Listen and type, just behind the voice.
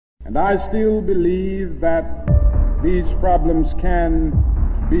And I still believe that these problems can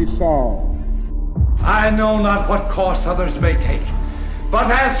be solved. I know not what course others may take, but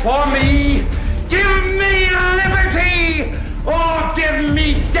as for me, give me liberty or give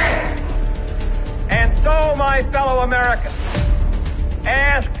me death. And so, my fellow Americans,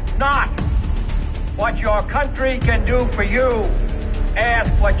 ask not what your country can do for you.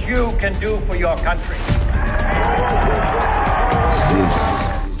 Ask what you can do for your country. This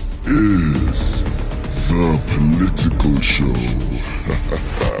is The Political Show.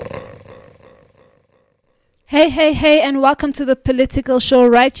 Hey, and welcome to The Political Show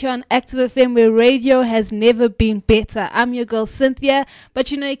right here on Active FM, where radio has never been better. I'm your girl Cynthia,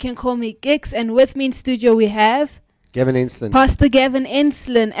 but you know you can call me Gix, and with me in studio we have Gavin Enslin. Pastor Gavin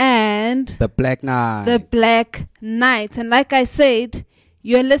Enslin and The Black Knight. The Black Knight. And like I said,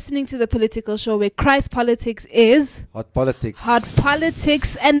 you're listening to The Political Show, where Christ politics is Hot politics. Hot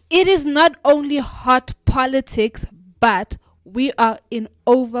politics. And it is not only hot politics, but we are in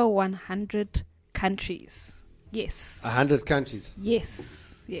over 100 countries. Yes. 100 countries.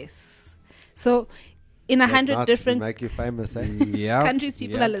 Yes. So, in 100 different make you famous, eh? countries,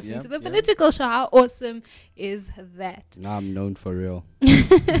 people are listening to The Political Show. How awesome is that? Now I'm known for real.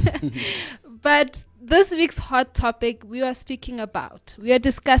 But this week's hot topic, we are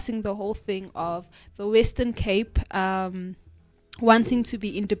discussing the whole thing of the Western Cape wanting to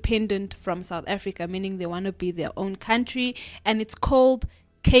be independent from South Africa, meaning they want to be their own country, and it's called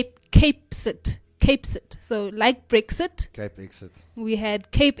Capexit. So like Brexit, Cape Exit. We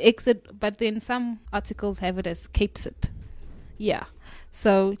had Cape Exit, but then some articles have it as Capexit. Yeah.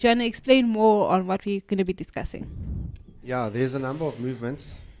 So do you want to explain more on what we're going to be discussing? Yeah, there's a number of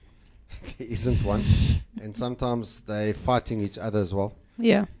movements. Isn't one. And sometimes they're fighting each other as well.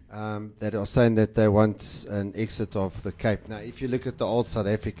 Yeah. That are saying that they want an exit of the Cape. Now, if you look at the old South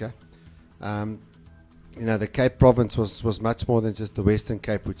Africa, the Cape province was much more than just the Western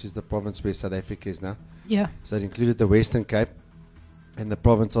Cape, which is the province where South Africa is now. Yeah. So it included the Western Cape and the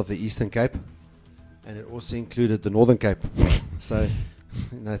province of the Eastern Cape, and it also included the Northern Cape. So,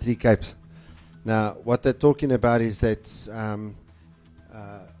 3 Capes. Now, what they're talking about is that,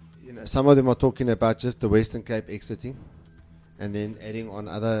 some of them are talking about just the Western Cape exiting, and then adding on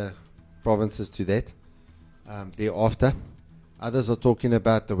other provinces to that thereafter. Others are talking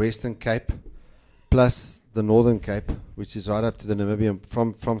about the Western Cape plus the Northern Cape, which is right up to the Namibian,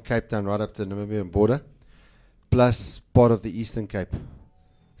 from Cape Town right up to the Namibian border, plus part of the Eastern Cape,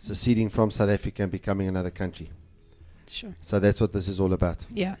 seceding from South Africa and becoming another country. Sure. So that's what this is all about.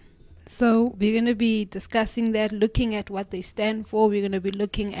 Yeah. So we're going to be discussing that, looking at what they stand for. We're going to be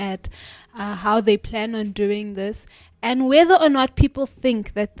looking at how they plan on doing this, and whether or not people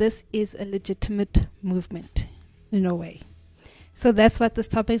think that this is a legitimate movement in a way. So that's what this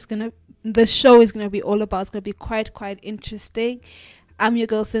show is going to be all about. It's going to be quite interesting. I'm your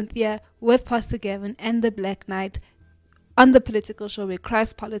girl Cynthia with Pastor Gavin and the Black Knight on The Political Show, where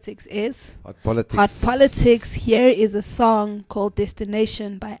Christ politics is Hot politics. Hot politics. Here is a song called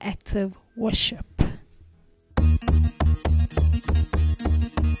Destination by Active Worship.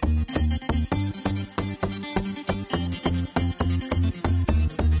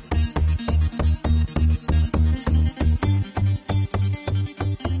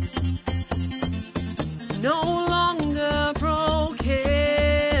 No longer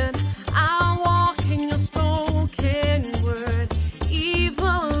broken, I walk in your spoken word,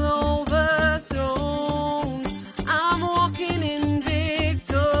 evil overthrown, I'm walking in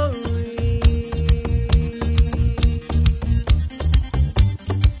victory.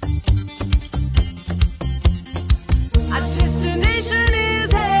 Our destination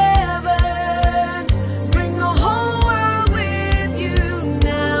is heaven, bring the whole world with you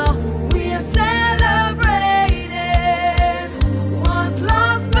now, we are celebrating.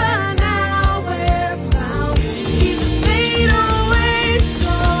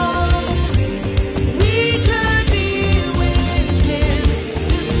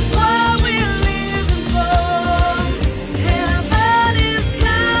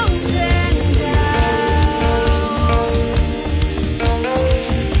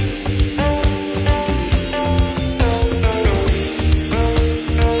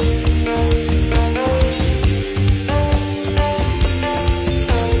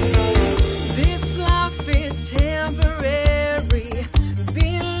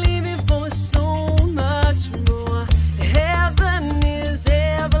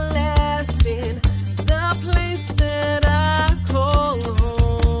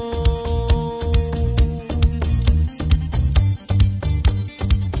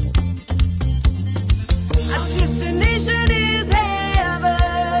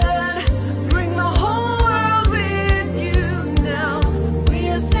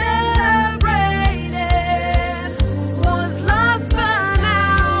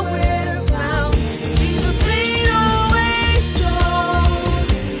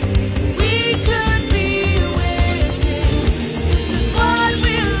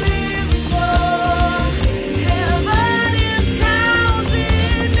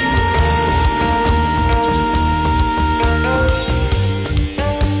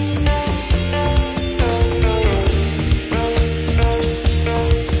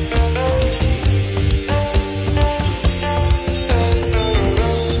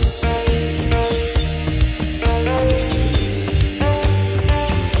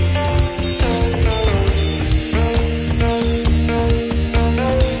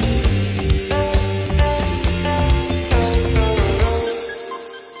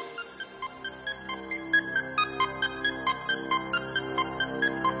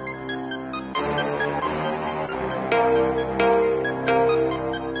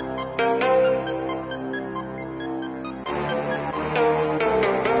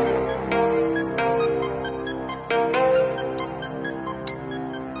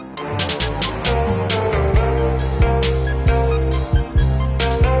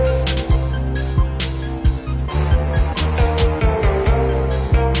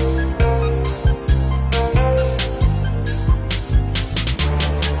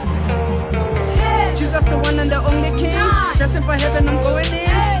 destined for heaven, I'm going in.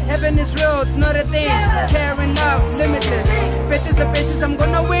 Heaven is real, it's not a thing. Caring, love, limitless. Faith is the basis, I'm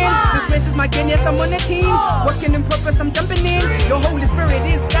gonna win. This race is my game, yes, I'm on a team. Working in purpose, I'm jumping in. Your Holy Spirit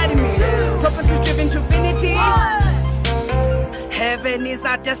is guiding me. Purpose is driven to infinity. Heaven is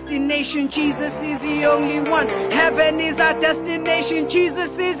our destination, Jesus is the only one. Heaven is our destination,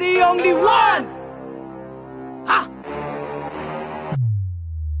 Jesus is the only one. Ha!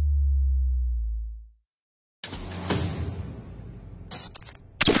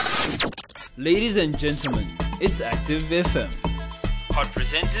 Ladies and gentlemen, it's Active FM. Hot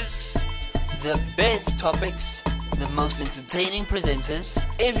presenters, the best topics, the most entertaining presenters,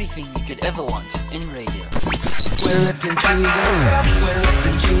 everything you could ever want in radio. We're lifting Jesus up, we're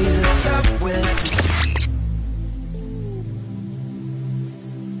lifting Jesus up, we're lifting.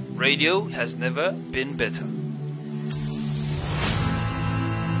 Radio has never been better.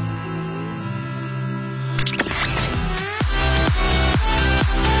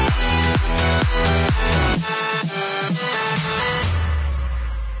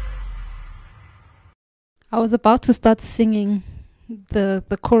 I was about to start singing the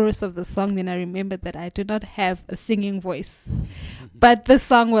chorus of the song, then I remembered that I do not have a singing voice. But the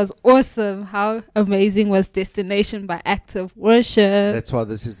song was awesome. How amazing was Destination by Active Worship? That's why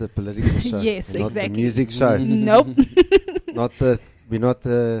this is the political show. Yes, not exactly. the music show. Nope. We're not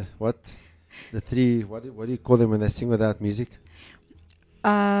the three, what do you call them when they sing without music?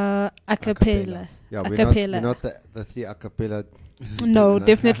 A cappella. Yeah, a we're cappella. not the three a cappella. No,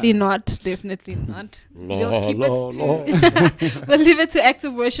 definitely not. Definitely not. We'll keep it we'll leave it to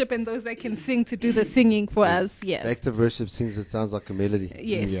Active Worship and those that can sing to do the singing for us. Yes. Active Worship sings, it sounds like a melody.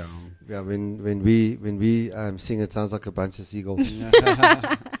 Yes. Yeah. When we sing, it sounds like a bunch of seagulls.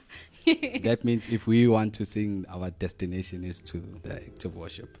 That means if we want to sing, our destination is to the Active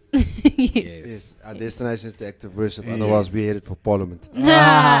Worship. Yes. Our destination is to Active Worship. Otherwise, we're headed for Parliament.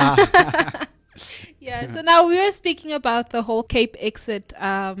 Yeah, so now we were speaking about the whole Cape Exit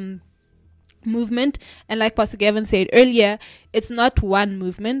movement, and like Pastor Gavin said earlier, it's not one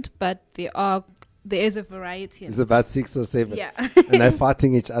movement, but there is a variety. It's about 6 or 7. Yeah. And they're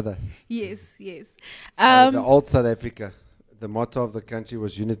fighting each other. Yes. The old South Africa, the motto of the country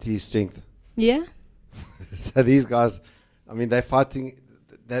was unity is strength. Yeah. So these guys, I mean, they're fighting.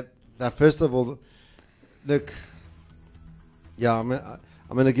 That first of all, look. Yeah, I'm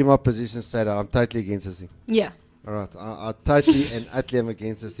going to give my position straight out. I'm totally against this thing. Yeah. All right. I totally and utterly am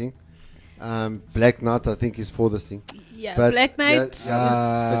against this thing. Black Knight, I think, is for this thing. Yeah, but Black Knight.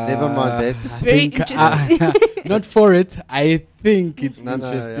 But never mind that. It's very interesting. Not for it. I think it's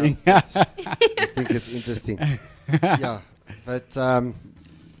interesting. I think it's interesting. Yeah. But, that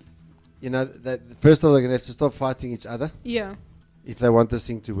first of all, they're going to have to stop fighting each other. Yeah. If they want this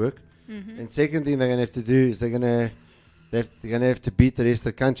thing to work. Mm-hmm. And second thing they're going to have to do is they're going to have to beat the rest of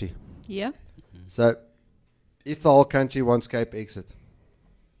the country. Yeah. So, if the whole country wants Cape Exit,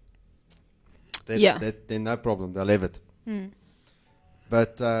 then no problem. They'll have it. Mm.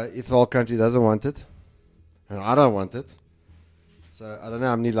 But if the whole country doesn't want it, and I don't want it, so I don't know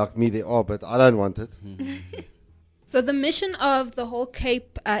how many like me there are, but I don't want it. So the mission of the whole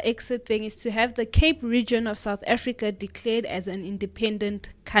Cape Exit thing is to have the Cape region of South Africa declared as an independent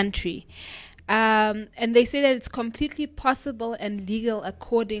country. And they say that it's completely possible and legal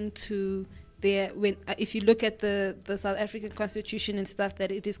according to if you look at the South African Constitution and stuff,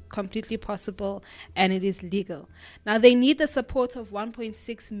 that it is completely possible and it is legal. Now, they need the support of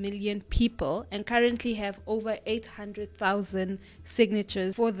 1.6 million people and currently have over 800,000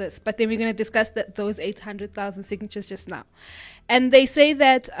 signatures for this. But then we're going to discuss those 800,000 signatures just now. And they say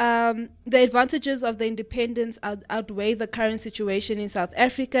that the advantages of the independence outweigh the current situation in South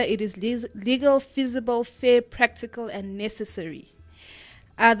Africa. It is legal, feasible, fair, practical, and necessary.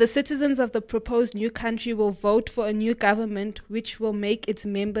 The citizens of the proposed new country will vote for a new government which will make its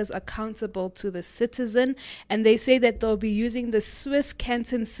members accountable to the citizen. And they say that they'll be using the Swiss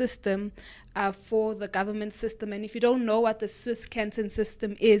canton system for the government system. And if you don't know what the Swiss canton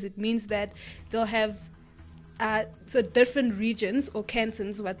system is, it means that they'll have different regions or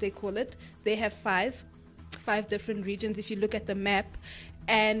cantons, what they call it. They have five different regions if you look at the map.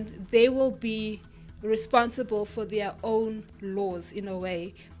 And they will be responsible for their own laws in a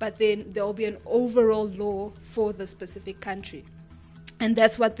way, but then there will be an overall law for the specific country, and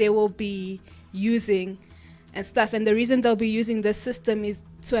that's what they will be using and stuff. And the reason they'll be using this system is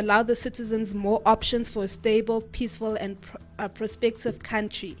to allow the citizens more options for a stable, peaceful, and prospective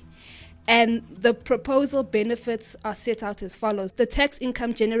country. And the proposal benefits are set out as follows. The tax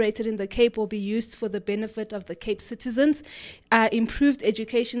income generated in the Cape will be used for the benefit of the Cape citizens, improved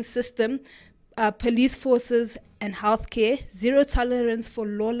education system, police forces and healthcare, zero tolerance for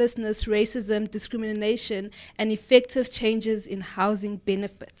lawlessness, racism, discrimination, and effective changes in housing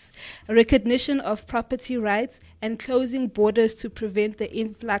benefits, a recognition of property rights, and closing borders to prevent the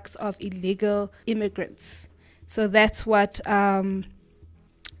influx of illegal immigrants. So that's what the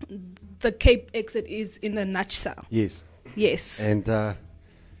Cape Exit is in a nutshell. Yes. Yes. And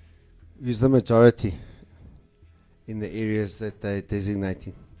who's the majority in the areas that they're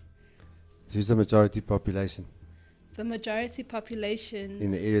designating? Who's the majority population? The majority population.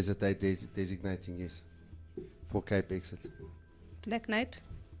 In the areas that they're designating, yes. For Cape Exit. Black Knight?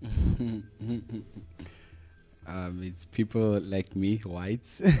 It's people like me,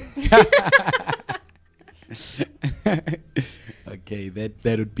 whites. Okay, that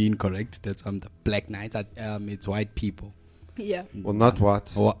would be incorrect. That's the Black Knights. It's white people. Yeah. Well, not white.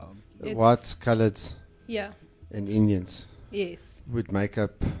 Whites, coloureds, yeah, and Indians. Yes. Would make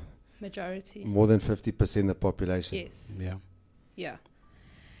up majority. More than 50% of the population. Yes. Yeah. Yeah.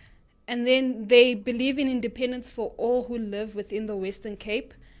 And then they believe in independence for all who live within the Western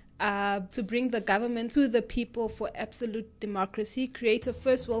Cape, to bring the government to the people for absolute democracy, create a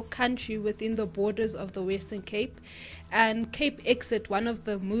first world country within the borders of the Western Cape. And Cape Exit, one of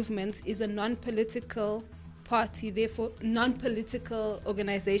the movements, is a non-political party, therefore non-political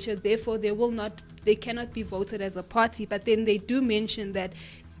organization, therefore they cannot be voted as a party. But then they do mention that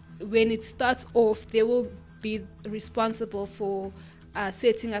when it starts off, they will be responsible for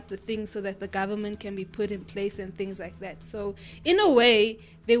setting up the things so that the government can be put in place and things like that. So in a way,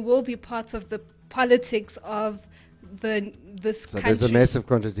 they will be parts of the politics of this country. There's a massive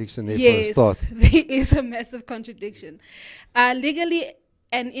contradiction there yes, for a start. There is a massive contradiction. Legally,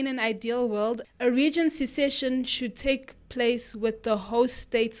 and in an ideal world, a region secession should take place with the host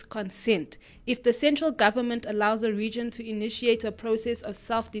state's consent. If the central government allows a region to initiate a process of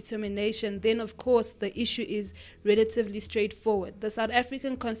self-determination, then of course the issue is relatively straightforward. The South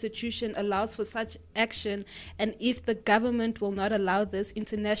African Constitution allows for such action, and if the government will not allow this,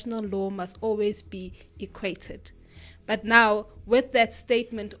 international law must always be equated. But now, with that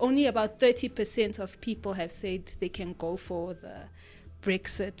statement, only about 30% of people have said they can go for the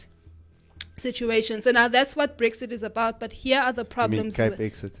Brexit situation. So now that's what Brexit is about. But here are the problems. Cape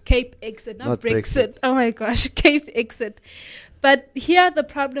Exit. Cape Exit, not Brexit. Oh my gosh, Cape Exit. But here are the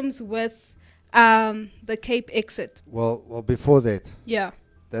problems with the Cape Exit. Well, before that. Yeah.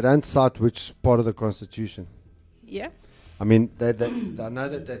 They don't cite which part of the Constitution. Yeah. I mean, I know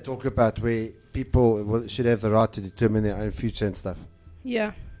that they talk about where people should have the right to determine their own future and stuff.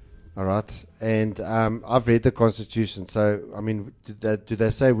 Yeah. All right, and I've read the Constitution. So, I mean, do they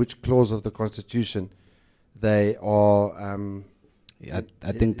say which clause of the Constitution they are?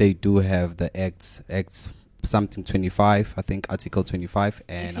 I think they do have the acts something 25. I think Article 25,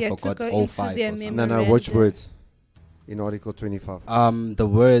 and I forgot all 5. No, which words in Article 25? The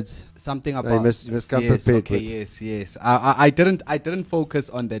words something about. You must come prepared. Okay, yes. I didn't focus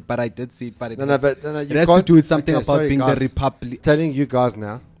on that, but I did see it. But it has to do with something about being guys, the republic. Telling you guys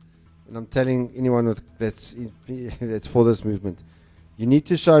now. And I'm telling anyone that's for this movement, you need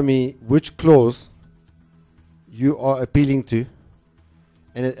to show me which clause you are appealing to,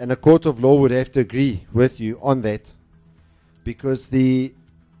 and a court of law would have to agree with you on that, because the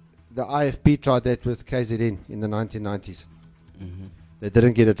IFP tried that with KZN in the 1990s. Mm-hmm. They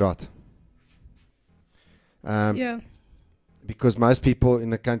didn't get it right. Because most people in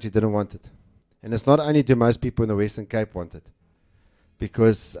the country didn't want it. And it's not only do most people in the Western Cape want it.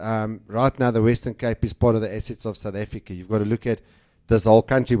 Because right now the Western Cape is part of the assets of South Africa. You've got to look at, does the whole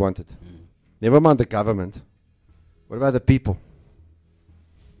country want it? Never mind the government. What about the people?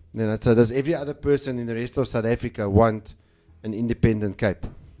 So does every other person in the rest of South Africa want an independent Cape?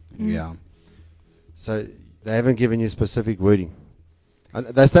 Yeah. So they haven't given you specific wording. And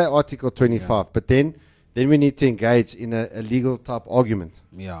they say Article 25, but then we need to engage in a legal type argument.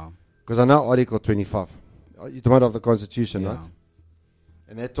 Yeah. Because I know Article 25. You're talking of the Constitution, right?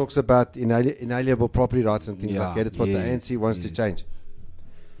 And that talks about inalienable property rights and things like that. It's what the ANC wants to change.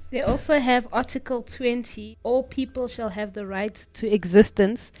 They also have Article 20. All people shall have the right to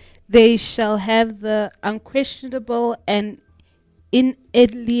existence. They shall have the unquestionable and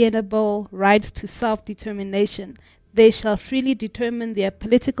inalienable right to self-determination. They shall freely determine their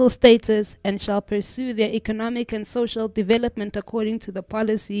political status and shall pursue their economic and social development according to the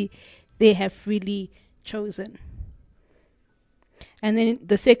policy they have freely chosen. And then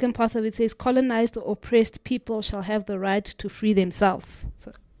the second part of it says, colonized or oppressed people shall have the right to free themselves.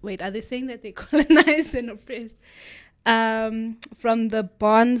 So, wait, are they saying that they colonized and oppressed? From the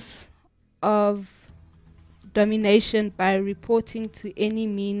bonds of domination by reporting to any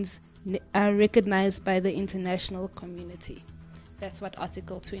means recognized by the international community. That's what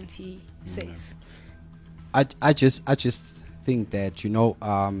Article 20 says. I just think that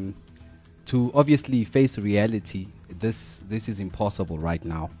to obviously face reality, this is impossible right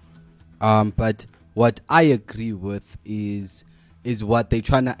now. But what I agree with is what they're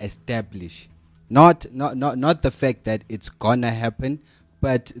trying to establish, not the fact that it's gonna happen,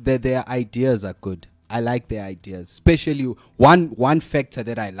 but that their ideas are good. I like their ideas, especially one factor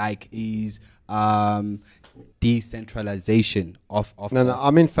that I like is decentralization of. No,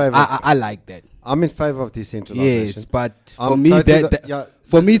 I'm in favor. I like that. I'm in favor of decentralization. Yes, but for me,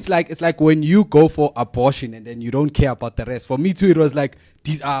 for me, it's like when you go for abortion and then you don't care about the rest. For me too, it was like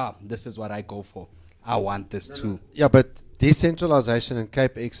this is what I go for. I want this too. Yeah, but decentralization and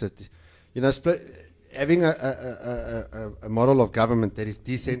Cape exit, having a model of government that is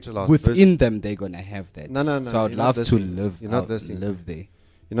decentralized within them, they're gonna have that. No. So I'd love to live. Live there.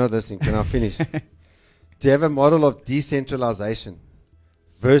 You're not listening. Can I finish? To have a model of decentralization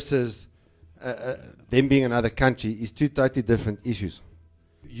versus them being another country is two totally different issues.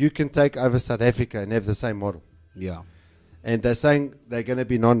 You can take over South Africa and have the same model. Yeah. And they're saying they're going to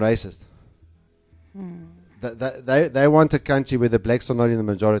be non-racist. They want a country where the blacks are not in the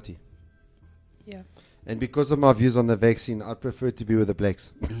majority. Yeah. And because of my views on the vaccine, I prefer to be with the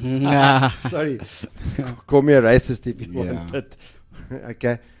blacks. Sorry. Call me a racist if you want. But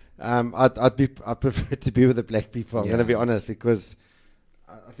okay. I prefer to be with the black people. I'm going to be honest, because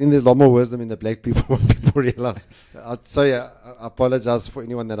I think there's a lot more wisdom in the black people than people realize. Sorry, I apologize for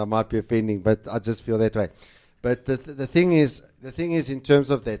anyone that I might be offending, but I just feel that way. But the thing is in terms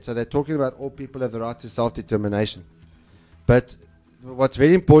of that, so they're talking about all people have the right to self-determination. But what's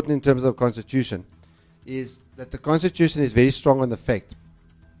very important in terms of the Constitution is that the Constitution is very strong on the fact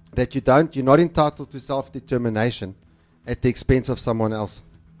that you're not entitled to self-determination at the expense of someone else.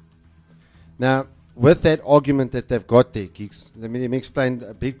 Now, with that argument that they've got there, Geeks, let me explain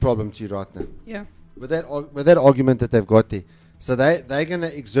a big problem to you right now. Yeah. With that argument that they've got there, so they're going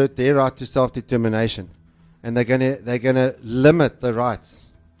to exert their right to self-determination, and they're going to limit the rights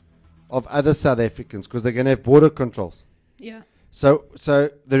of other South Africans because they're going to have border controls. Yeah. So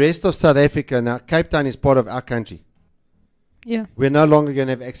the rest of South Africa now, Cape Town is part of our country. Yeah. We're no longer going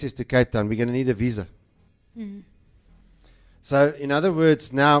to have access to Cape Town. We're going to need a visa. Mm. So, in other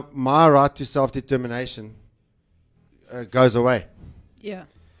words, now my right to self-determination goes away. Yeah.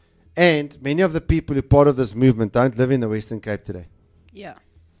 And many of the people who are part of this movement don't live in the Western Cape today. Yeah.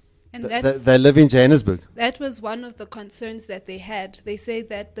 And they live in Johannesburg. That was one of the concerns that they had. They say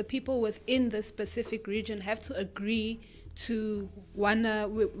that the people within the specific region have to agree to one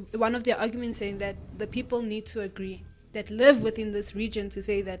of their arguments saying that the people need to agree that live within this region to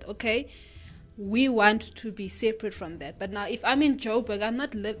say that, okay, we want to be separate from that. But now if I'm in Joburg,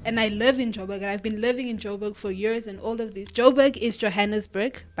 and I live in Joburg, and I've been living in Joburg for years and all of this. Joburg is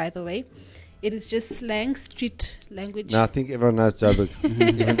Johannesburg, by the way. It is just slang, street language. No, I think everyone knows Joburg,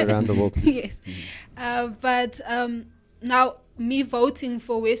 even around the world. Yes. But now me voting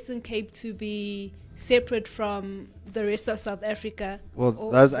for Western Cape to be separate from the rest of South Africa. Well,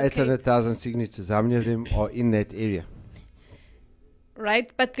 those 800,000 signatures, how many of them are in that area?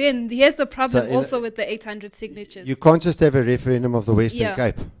 Right, but then here's the problem also with the 800 signatures. You can't just have a referendum of the Western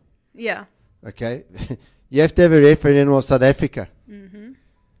Cape. Yeah. Okay? You have to have a referendum of South Africa. Mm-hmm.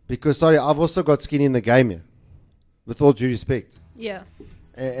 Because, sorry, I've also got skin in the game here, with all due respect. Yeah.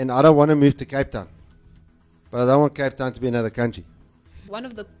 And I don't want to move to Cape Town. But I don't want Cape Town to be another country. One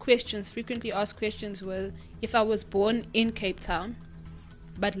of the frequently asked questions was, if I was born in Cape Town,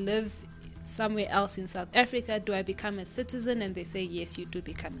 but live somewhere else in South Africa, do I become a citizen? And they say yes, you do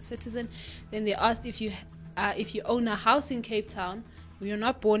become a citizen. Then they asked if you own a house in Cape Town, you're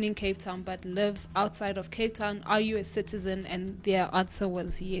not born in Cape Town but live outside of Cape Town, are you a citizen? And their answer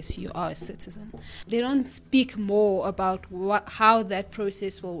was yes, you are a citizen. They don't speak more about how that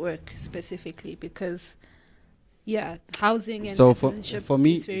process will work specifically, because housing and citizenship for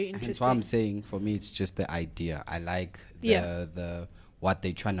me, is very interesting. that's what I'm saying. For me, it's just the idea. I like the what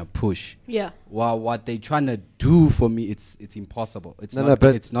they're trying to push. Yeah. Well, what they're trying to do, for me, it's impossible. It's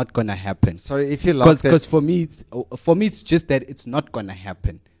not gonna happen. Sorry, if you like that, because for me, it's just that it's not gonna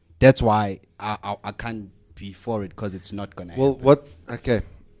happen. That's why I can't be for it, because it's not gonna happen. Well, okay.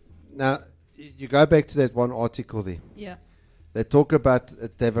 Now you go back to that one article there. Yeah. They talk about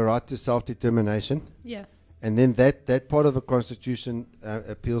they have a right to self-determination. Yeah. And then that part of the Constitution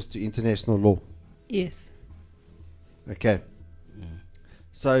appeals to international law. Yes. Okay.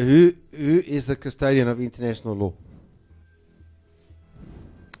 So who is the custodian of international law?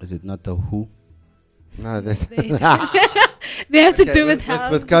 Is it not the WHO? No, that's They have to Okay, do with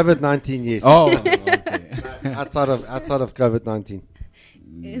health. with COVID-19, yes. Oh, okay. outside of COVID-19.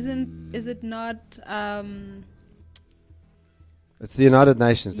 Is it not? It's the United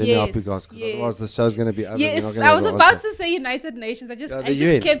Nations. Let me help you Yes, guys, because yes. otherwise the show's going to be over. Yes, We're not gonna I was have an about answer. to say United Nations. I just the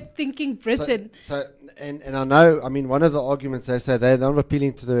UN. kept thinking Britain. So and I know. I mean, one of the arguments they say they're not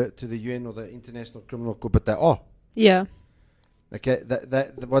appealing to the UN or the International Criminal Court, but they are. Yeah. Okay,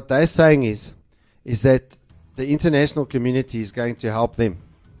 what they're saying is that the international community is going to help them.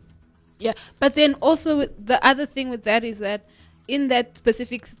 Yeah, but then also the other thing with that is that in that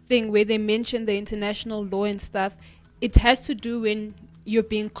specific thing where they mention the international law and stuff, it has to do when you're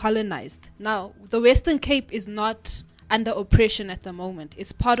being colonized. Now, the Western Cape is not under oppression at the moment.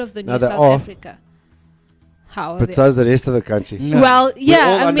 It's part of the No, new they South are. Africa. How? Are But they? so is the rest of the country. Well, yeah,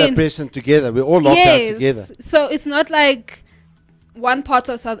 we're all I under mean, oppression together. We're all locked out together. So it's not like one part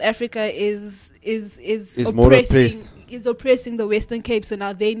of South Africa is more oppressed. is oppressing the Western Cape. So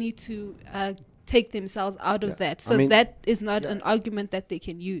now they need to take themselves out of that. So I mean, that is not an argument that they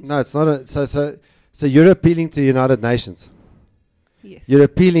can use. No, it's not. So you're appealing to the United Nations. Yes. You're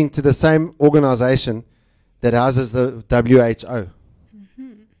appealing to the same organization that houses the WHO,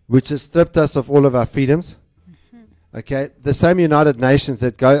 which has stripped us of all of our freedoms. Okay, the same United Nations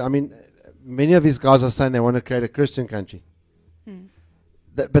that go. I mean, many of these guys are saying they want to create a Christian country,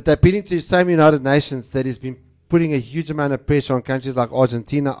 but they're appealing to the same United Nations that has been putting a huge amount of pressure on countries like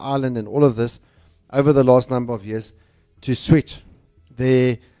Argentina, Ireland, and all of this over the last number of years to switch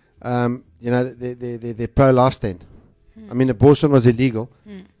their, their pro-life stand. I mean, abortion was illegal,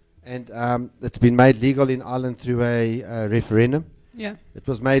 and it's been made legal in Ireland through a referendum. Yeah. It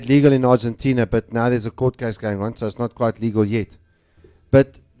was made legal in Argentina, but now there's a court case going on, so it's not quite legal yet.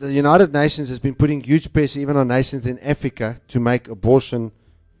 But the United Nations has been putting huge pressure even on nations in Africa to make abortion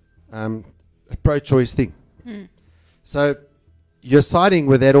a pro-choice thing. So you're siding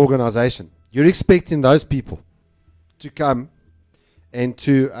with that organization. You're expecting those people to come and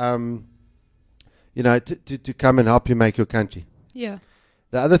to come and help you make your country. Yeah.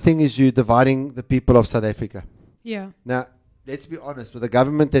 The other thing is you're dividing the people of South Africa. Yeah. Now, let's be honest, with the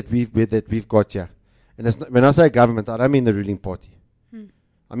government that we've got here, and it's not, when I say government, I don't mean the ruling party.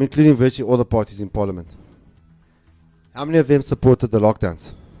 I'm including virtually all the parties in parliament. How many of them supported the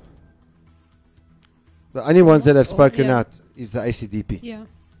lockdowns? The only ones that have spoken out is the ACDP. Yeah.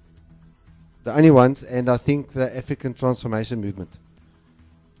 The only ones, and I think the African Transformation Movement.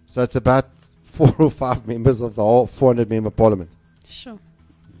 So it's about 4 or 5 members of the whole 400-member parliament. Sure.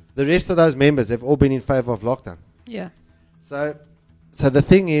 The rest of those members have all been in favor of lockdown. Yeah. So the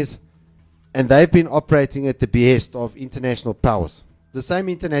thing is, and they've been operating at the behest of international powers. The same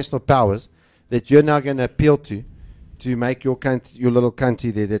international powers that you're now going to appeal to make your country, your little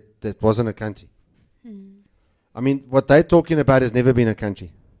country there that wasn't a country. I mean, what they're talking about has never been a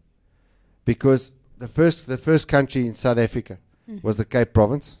country. Because the first country in South Africa was the Cape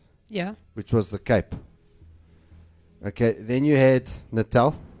Province. Yeah. Which was the Cape. Okay, then you had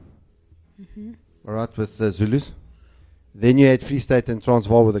Natal. All right, with the Zulus. Then you had Free State and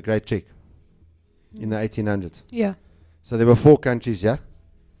Transvaal with the Great Trek in the 1800s. Yeah. So there were 4 countries, yeah?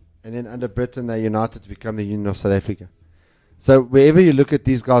 And then under Britain, they united to become the Union of South Africa. So wherever you look at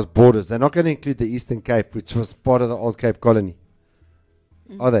these guys' borders, they're not going to include the Eastern Cape, which was part of the old Cape Colony.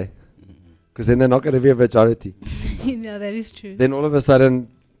 Are they? Because then they're not going to be a majority. No, that is true. Then all of a sudden,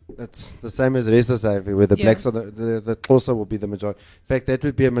 it's the same as the rest of South Africa, where the Yeah. blacks are the Xhosa will be the majority. In fact, that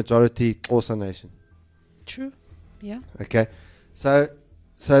would be a majority Xhosa nation. True. Yeah. Okay, so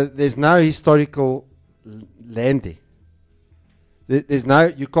there's no historical land there. There's no,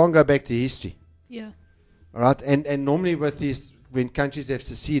 you can't go back to history. Yeah. All right, and normally with these, when countries have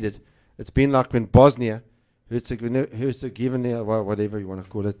seceded, it's been like when Bosnia, Herzegovina, whatever you want to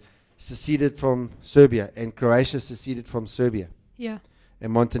call it, seceded from Serbia, and Croatia seceded from Serbia. Yeah.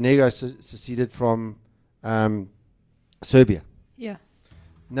 And Montenegro seceded from Serbia. Yeah.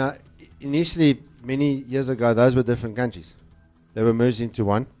 Now, initially, many years ago, those were different countries. They were merged into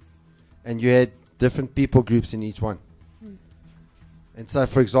one, and you had different people groups in each one. And so,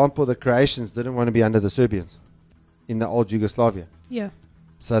 for example, the Croatians didn't want to be under the Serbians in the old Yugoslavia. Yeah.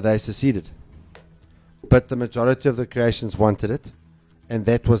 So they seceded. But the majority of the Croatians wanted it, and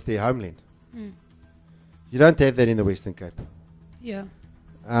that was their homeland. You don't have that in the Western Cape. Yeah.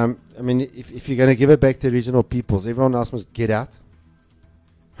 I mean, if you're going to give it back to regional peoples, everyone else must get out.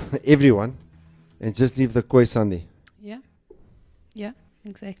 Everyone. And just leave the Khoisan there. Yeah. Yeah.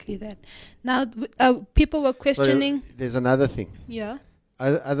 Exactly that. Now, people were questioning. So there's another thing. Yeah.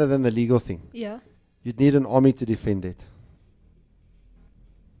 Other than the legal thing. Yeah. You'd need an army to defend it.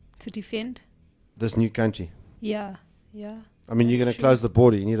 To defend. This new country. Yeah. Yeah. I mean, you're going to true. close the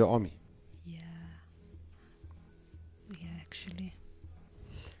border. You need an army. Yeah, actually.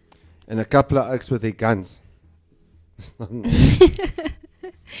 And a couple of oaks with their guns.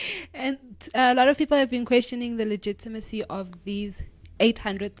 And a lot of people have been questioning the legitimacy of these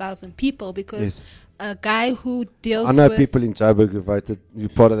 800,000 people because Yes. a guy who deals I know with people in Joburg who voted. You're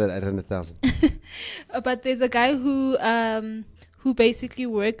part of that 800,000. but there's a guy who basically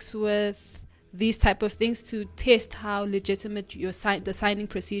works with these type of things to test how legitimate the signing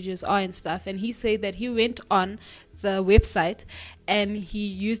procedures are and stuff. And he said that he went on the website and he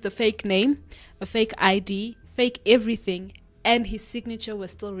used a fake name, a fake ID, fake everything, and his signature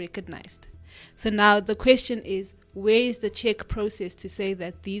was still recognized. So now the question is, where is the check process to say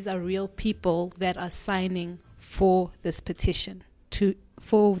that these are real people that are signing for this petition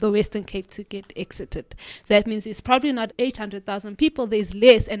for the Western Cape to get exited? So that means it's probably not 800,000 people, there's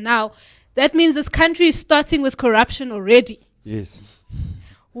less. And now that means this country is starting with corruption already. Yes.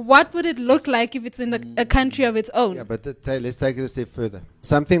 What would it look like if it's in a country of its own? Yeah, but let's take it a step further.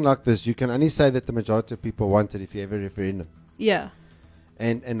 Something like this, you can only say that the majority of people want it if you have a referendum. Yeah.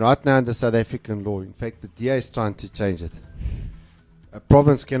 And right now in the South African law, in fact, the DA is trying to change it. A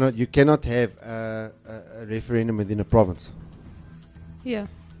province you cannot have a referendum within a province. Yeah.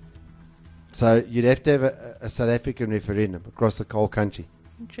 So you'd have to have a South African referendum across the whole country.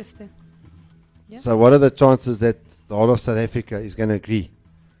 Interesting. Yeah. So what are the chances that the whole of South Africa is going to agree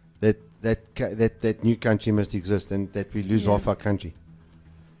that new country must exist and that we lose half our country?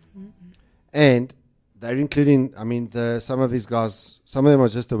 And they're including, I mean, some of these guys, some of them are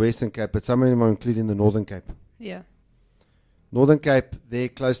just the Western Cape, but some of them are including the Northern Cape. Yeah. Northern Cape, they're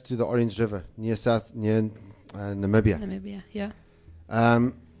close to the Orange River, near Namibia. Namibia, yeah.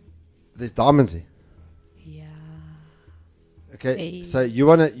 There's diamonds there. Yeah. Okay, Hey. so you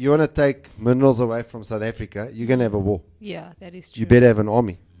wanna take minerals away from South Africa, you're gonna have a war. Yeah, that is true. You better have an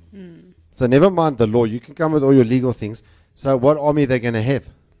army. So never mind the law. You can come with all your legal things. So what army they're gonna have?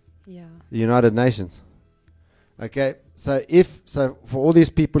 Yeah. The United Nations. Okay, so for all these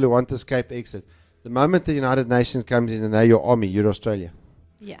people who want to escape exit, the moment the United Nations comes in and they're your army, you're Australia.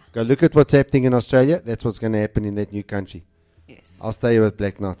 Yeah. Go look at what's happening in Australia. That's what's going to happen in that new country. Yes. I'll stay with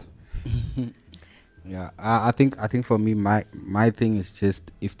Black Knot. Yeah, I think for me, my thing is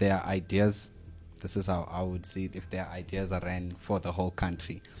just if there are ideas, this is how I would see it. If there are ideas are ran for the whole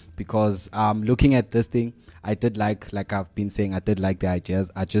country, because looking at this thing, I did like I've been saying, I did like the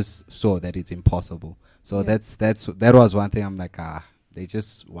ideas. I just saw that it's impossible. So Yeah. that was one thing. I'm like, they're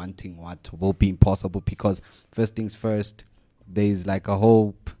just wanting what will be impossible, because first things first, there's a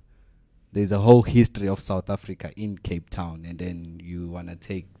whole history of South Africa in Cape Town, and then you want to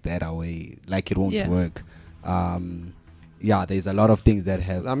take that away, like it won't Yeah. work. There's a lot of things that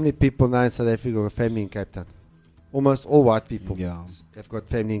have. How many people now in South Africa have family in Cape Town? Almost all white people have got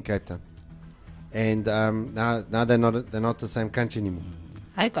family in Cape Town. And now they're not the same country anymore.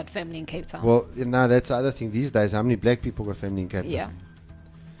 I got family in Cape Town. Well, now that's the other thing. These days, how many black people got family in Cape Town? Yeah.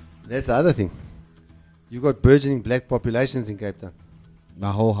 That's the other thing. You've got burgeoning black populations in Cape Town.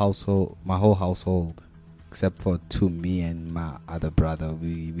 My whole household, except for me and my other brother,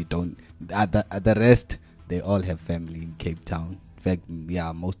 we don't. The rest, they all have family in Cape Town. In fact,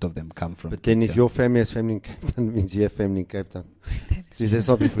 most of them come from. But then, if your family has family in Cape Town, it means you have family in Cape Town. So that's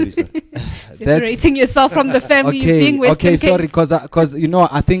not before you start. Separating yourself from the family, you being Western Cape. Sorry, because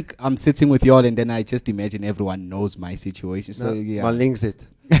I think I'm sitting with you all, and then I just imagine everyone knows my situation. So yeah, my links it.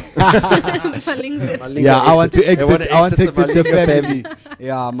 Malingzit. Yeah, I want to exit. I want to the exit the Malinga family.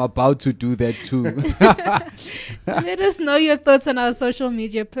 Yeah, I'm about to do that too. So let us know your thoughts on our social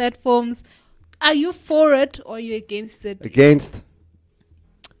media platforms. Are you for it or are you against it? Against.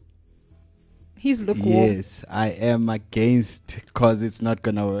 He's lukewarm. Yes, I am against, because it's not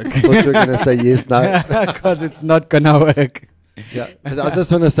gonna work. I thought you were gonna say yes now. Because it's not gonna work. Yeah, but I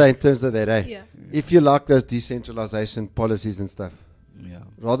just want to say in terms of that, Yeah. if you like those decentralization policies and stuff,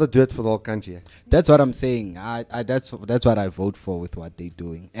 rather do it for the whole country. That's what I'm saying. That's what I vote for with what they're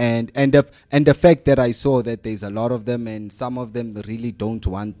doing, and the fact that I saw that there's a lot of them, and some of them really don't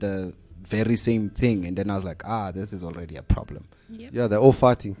want the very same thing, and then I was like, this is already a problem. Yep. Yeah, they're all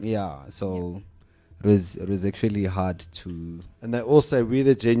fighting. Yeah, so it was actually hard to. And they all say we're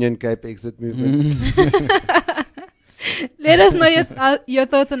the genuine Cape Exit movement. Let us know your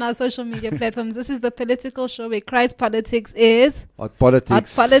thoughts on our social media platforms. This is the political show where Christ Politics is Hot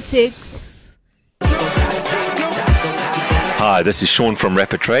politics. Hot Politics. Hi, this is Sean from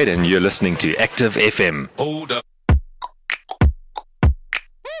Rapid Trade, and you're listening to Active FM. Hold up.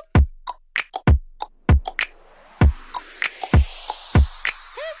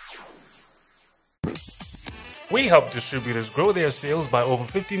 We help distributors grow their sales by over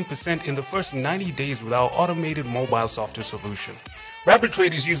 15% in the first 90 days with our automated mobile software solution.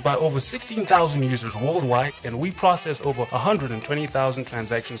 RapidTrade is used by over 16,000 users worldwide, and we process over 120,000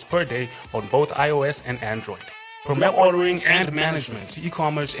 transactions per day on both iOS and Android. From web ordering and management to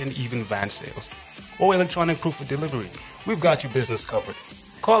e-commerce and even van sales or electronic proof of delivery, we've got your business covered.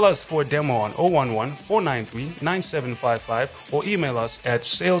 Call us for a demo on 011-493-9755 or email us at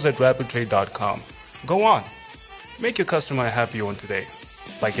sales@rapidtrade.com. Go on. Make your customer a happy one today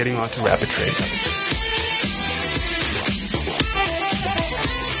by getting onto RapidTrade.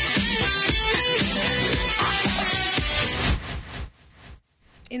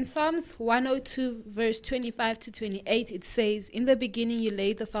 In Psalms 102, verse 25 to 28, it says, "In the beginning you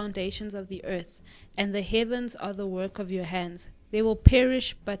laid the foundations of the earth, and the heavens are the work of your hands. They will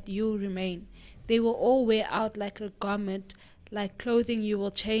perish, but you remain. They will all wear out like a garment. Like clothing you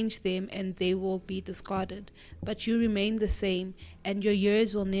will change them, and they will be discarded. But you remain the same, and your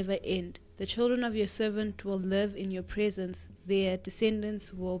years will never end. The children of your servant will live in your presence. Their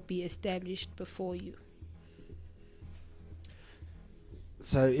descendants will be established before you."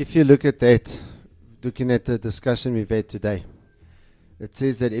 So if you look at that, looking at the discussion we've had today, it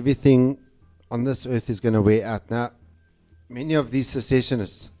says that everything on this earth is going to wear out. Now, many of these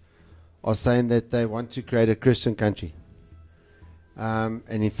secessionists are saying that they want to create a Christian country. And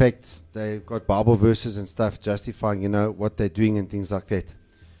in fact, they've got Bible verses and stuff justifying, what they're doing and things like that.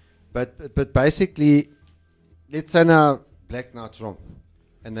 But basically, let's say now Black Knight's wrong,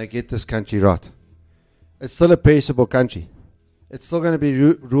 and they get this country right. It's still a perishable country. It's still going to be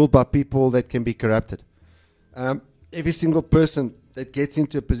ruled by people that can be corrupted. Every single person that gets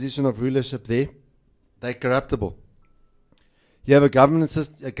into a position of rulership there, they're corruptible. You have a governance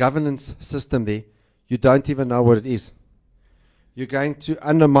system there, you don't even know what it is. You're going to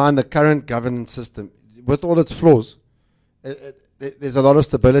undermine the current governance system. With all its flaws, there's a lot of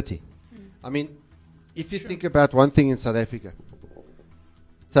stability. I mean, if you think about one thing in South Africa,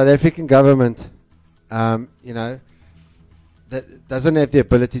 South African government, that doesn't have the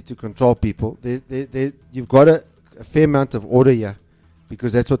ability to control people. You've got a fair amount of order here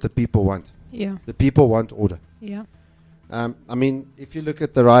because that's what the people want. Yeah. The people want order. Yeah. I mean, if you look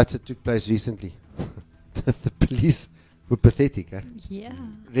at the riots that took place recently, the police were pathetic. Yeah.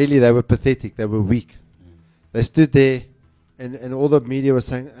 Really, they were pathetic. They were weak. They stood there, and all the media was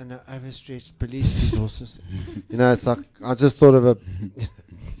saying, overstretched police resources. It's like, I just thought of a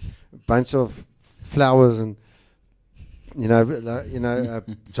bunch of flowers and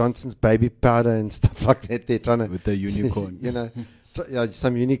Johnson's baby powder and stuff like that. They're trying to with the unicorn,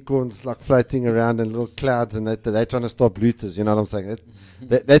 some unicorns like floating around in little clouds, and they're trying to stop looters. You know what I'm saying?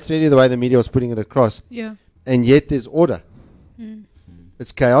 That's really the way the media was putting it across. Yeah. And yet there's order. Mm.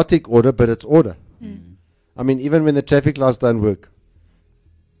 It's chaotic order, but it's order. Mm. I mean, even when the traffic lights don't work,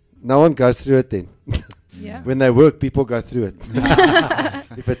 no one goes through it then. Yeah. When they work, people go through it.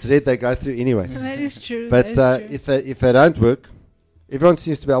 If it's red, they go through anyway. That is true. But that is true. if they don't work, everyone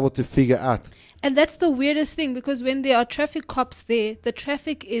seems to be able to figure out. And that's the weirdest thing, because when there are traffic cops there, the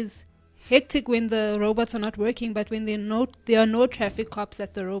traffic is hectic when the robots are not working, but when there are no traffic cops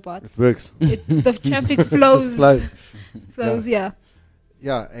at the robots, it works. The traffic flows. Just flows. Yeah.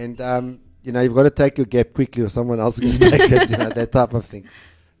 Yeah, and you've got to take your gap quickly, or someone else is going to take it. That type of thing.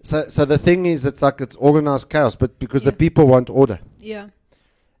 So the thing is, it's like it's organized chaos, but because the people want order. Yeah.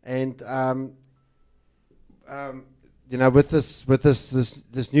 And with this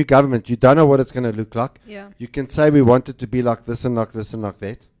new government, you don't know what it's going to look like. Yeah. You can say we want it to be like this and like this and like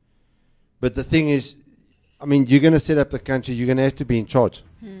that, but the thing is, I mean, you're going to set up the country. You're going to have to be in charge.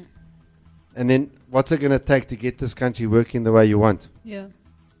 Hmm. And then what's it going to take to get this country working the way you want? Yeah.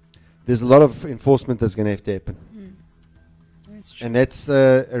 There's a lot of enforcement that's going to have to happen. That's true. And that's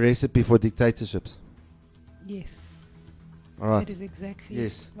a recipe for dictatorships. Yes. All right. That is exactly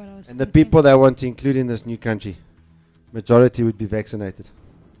what I was And the thinking. people they want to include in this new country, majority would be vaccinated.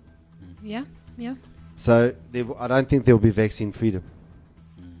 Yeah, yeah. So I don't think there will be vaccine freedom.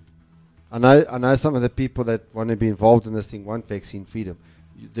 I know some of the people that want to be involved in this thing want vaccine freedom.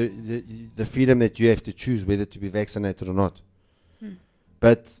 The freedom that you have to choose whether to be vaccinated or not.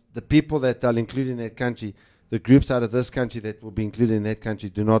 But the people that they'll include in that country, the groups out of this country that will be included in that country,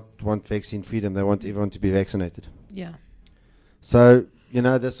 do not want vaccine freedom. They want everyone to be vaccinated. Yeah. So,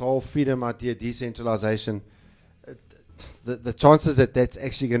 this whole freedom idea, decentralization, the chances that that's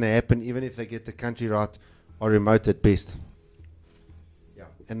actually going to happen, even if they get the country right, are remote at best. Yeah.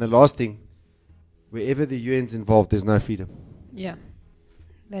 And the last thing, wherever the UN's involved, there's no freedom. Yeah.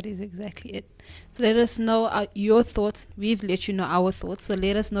 That is exactly it. So let us know your thoughts. We've let you know our thoughts. So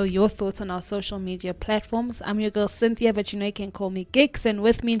let us know your thoughts on our social media platforms. I'm your girl Cynthia, but you know you can call me Gix. And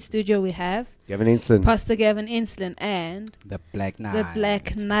with me in studio we have Gavin Insland, Pastor Gavin Insland, and the Black Knight. The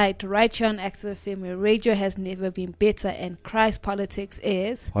Black Knight, right here on Active FM, where radio has never been better and Christ politics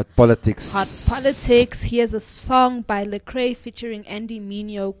is Hot Politics. Hot Politics. Here's a song by Lecrae featuring Andy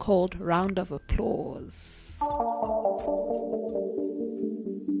Mineo called Round of Applause.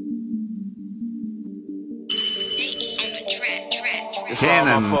 It's for all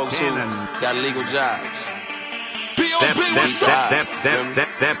my folks who got legal jobs. B.O.B. what's up? That's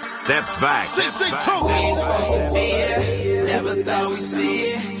back. We ain't supposed to be here, never thought we'd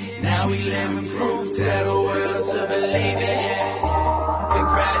see it. Now we living proof, tell the world to believe it.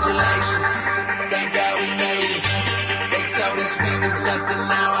 Congratulations, thank God we made it. They told us we was nothing,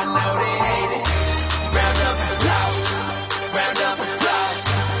 now I know they hate it. Round up applause, round up applause.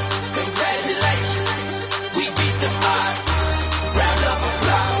 Congratulations, we beat the odds. Round up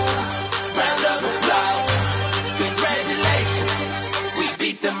applause, round up applause. Congratulations, we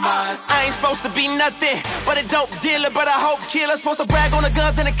beat the odds. I ain't supposed to be nothing but a dope dealer, but a hope killer. Supposed to brag on the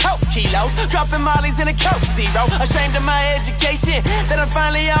guns and the coke kilos, dropping mollies in a coke zero. Ashamed of my education, that I'm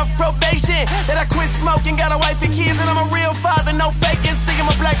finally off probation, that I quit smoking, got a wife and kids, and I'm a real father, no faking. See,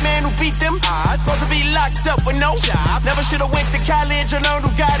 I'm a black man who beat them odds. Supposed to be locked up with no job. Never should've went to college or learned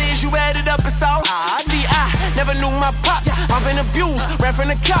who God is. You added up, it's all odds. See, I never knew my pops. I've been abused, ran from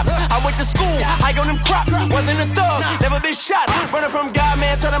the cops. I went to school, I on them crops. Wasn't a thug, never been shot. Running from God,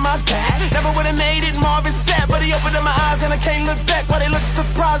 man, turning my back. Never would've made it, Marvin sad, but he opened up my eyes and I can't look back. While they look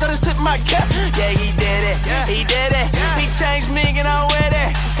surprised, I just took my cap. Yeah, he did it, he did it. He changed me and I'm with it.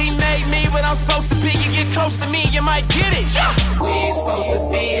 He made me what I'm supposed to be. You get close to me, you might get it. We ain't supposed to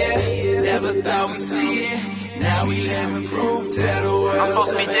be here, never thought we'd see it. Now we living proof, tell the world. I'm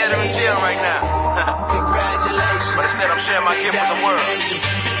supposed to be dead or in jail right now. Congratulations, but instead I'm sharing my gift with the world.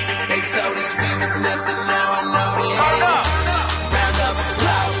 They told us we was nothing, now I know they hate it. Round up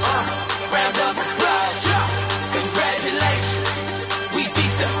applause, round up applause. Congratulations, we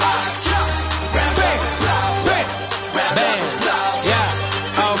beat the odds. Round up applause, round up applause.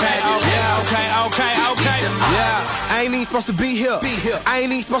 Yeah, I ain't even supposed to be here. I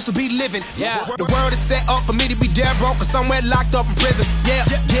ain't even supposed to be living. Yeah, the world is set up for me to be dead broke or somewhere locked up in prison.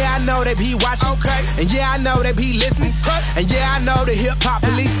 Yeah, I know they be watching. And yeah, I know they be listening. And yeah, I know the hip hop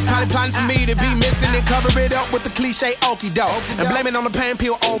police is probably plotting for me to be missing and cover it up with the cliche okie doke and blame it on the pain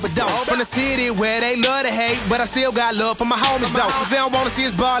pill overdose. From the city where they love to hate, but I still got love for my homies though. Cause they don't wanna see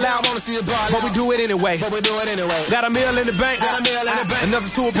us ball out, but we do it anyway. Got a meal in the bank, another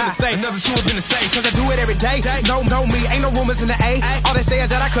two up in the safe. Cause I do it every day. No, me, ain't no rumors in the A. All they say is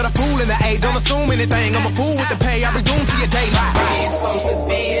that I could've fool in the A. Don't assume anything, I'm a fool with the pay. I be doomed to your daylight. We ain't supposed to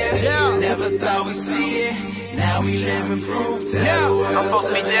be here, never thought we'd see it. Now we living proof, tell the world. I'm supposed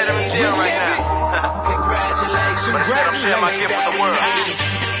to be dead or in jail right now. Congratulations, but instead I'm sharing my gift with the world.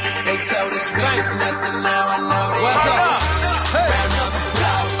 They told us we was nothing, now I know they hate it. Round up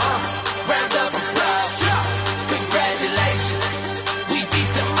applause, round up applause. Congratulations, we beat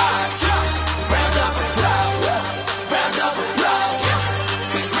the odds. Round up applause, round up applause.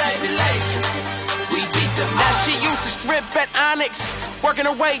 Congratulations, we beat the odds. Now she used to strip at Onyx, working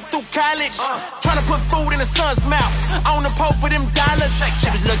her way through college, trying to put food in her son's mouth, on the pole for them dollars. She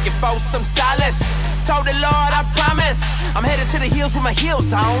was looking for some solace. Told the Lord, I promise, I'm headed to the hills with my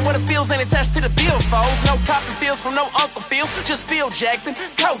heels on, where the fields ain't attached to the billfolds. No cotton fields from no Uncle Phil, just Phil Jackson,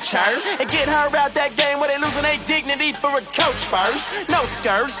 coach her, and get her out that game where they losing their dignity for a coach first. No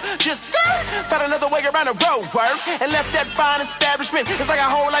skirts, just skirt. Found another way around the road work, and left that fine establishment. It's like her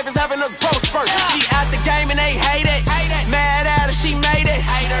whole life is having a growth spurt. She out the game and they hate it. Mad at her, she made it.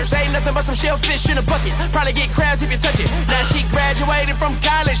 They ain't nothing but some shellfish in a bucket. Probably get crabs if you touch it. Now she graduated from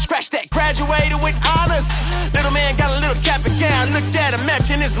college, scratch that, graduated with honors. Little man got a little cap and gown, looked at him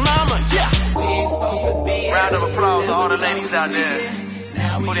matching his mama. Yeah. Round of applause to all the ladies out there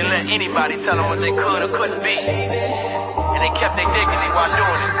who didn't let anybody tell them what they could or couldn't be, and they kept their dignity while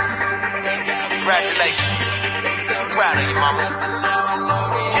doing it. Congratulations. Proud of you, mama.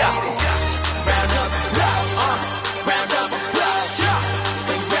 Yeah.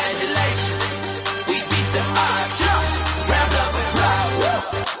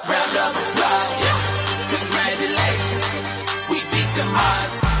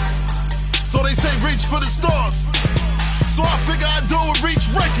 So they say reach for the stars. So I figure I'd do it, Reach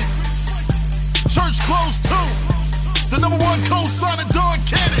Records. Church closed too. The #1 co-signer, Don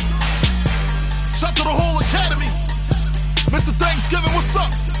Cannon. Shout to the whole academy. Mr. Thanksgiving, what's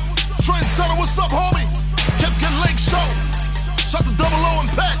up? Trent Center, what's up, homie? Kepkin Lake Show. Shut the double O and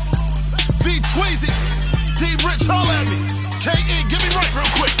Pet. V Tweezy. D Rich, holla at me. K.E. Give me right real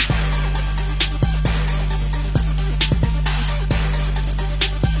quick.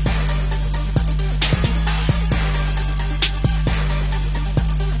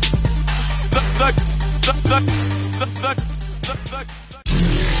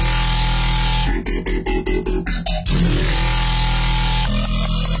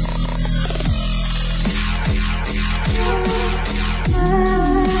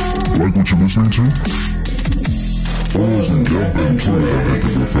 Like what you're listening to? Follow us on Gab and Twitter at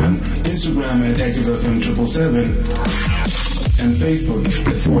Active FM, Instagram at ActiveFM777, and Facebook at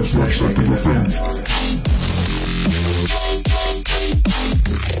 /ActiveFM.